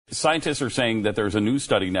scientists are saying that there's a new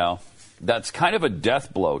study now that's kind of a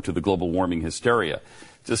death blow to the global warming hysteria.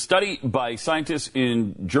 It's a study by scientists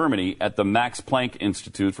in Germany at the Max Planck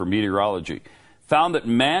Institute for Meteorology found that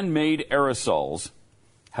man-made aerosols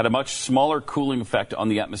had a much smaller cooling effect on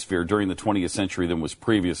the atmosphere during the 20th century than was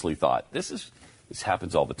previously thought. This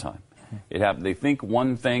happens all the time. They think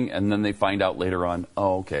one thing, and then they find out later on,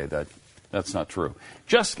 oh, okay, that's not true.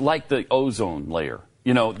 Just like the ozone layer.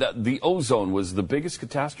 You know, the ozone was the biggest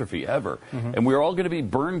catastrophe ever. And we were all going to be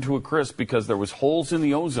burned to a crisp because there was holes in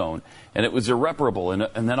the ozone, and it was irreparable.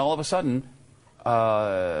 And then all of a sudden,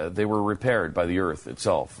 they were repaired by the Earth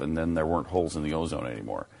itself, and then there weren't holes in the ozone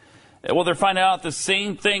anymore. Well, they're finding out the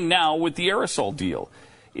same thing now with the aerosol deal.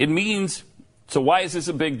 It means, so why is this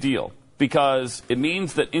a big deal? Because it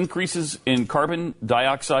means that increases in carbon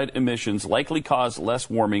dioxide emissions likely cause less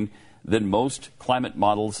warming than most climate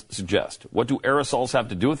models suggest. What do aerosols have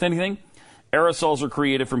to do with anything? Aerosols are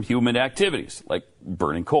created from human activities, like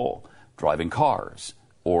burning coal, driving cars,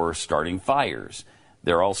 or starting fires.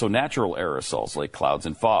 They're also natural aerosols, like clouds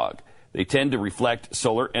and fog. They tend to reflect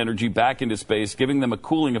solar energy back into space, giving them a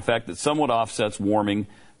cooling effect that somewhat offsets warming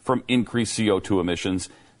from increased CO2 emissions.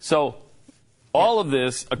 So all of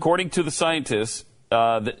this, according to the scientists,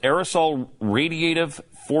 that aerosol radiative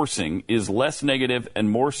forcing is less negative and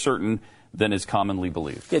more certain than is commonly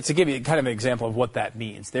believed. Yeah, to give you kind of an example of what that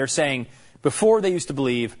means, they're saying before they used to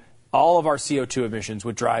believe all of our CO2 emissions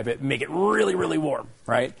would drive it, make it really, really warm,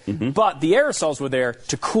 right? But the aerosols were there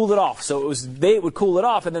to cool it off. So they would cool it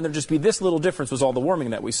off, and then there'd just be this little difference was all the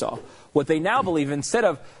warming that we saw. What they now believe, instead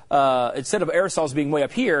of aerosols being way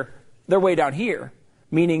up here, they're way down here.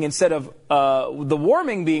 Meaning instead of the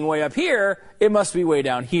warming being way up here, it must be way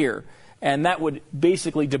down here. And that would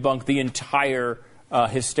basically debunk the entire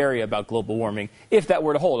hysteria about global warming, if that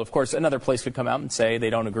were to hold. Of course, another place could come out and say they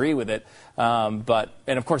don't agree with it, and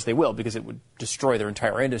of course they will, because it would destroy their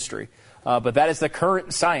entire industry. But that is the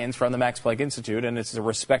current science from the Max Planck Institute, and it's a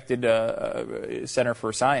respected center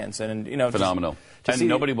for science. And phenomenal. And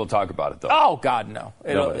nobody will talk about it, though. Oh God, no.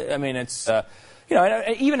 I mean, it's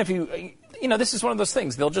even if this is one of those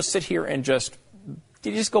things. They'll just sit here and just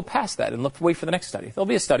go past that and wait for the next study. There'll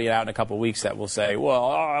be a study out in a couple of weeks that will say,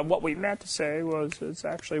 well, what we meant to say was it's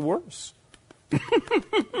actually worse.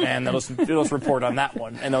 And they'll just report on that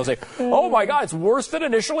one. And they'll say, oh, my God, it's worse than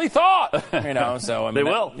initially thought. So I mean, they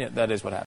will. That is what happens.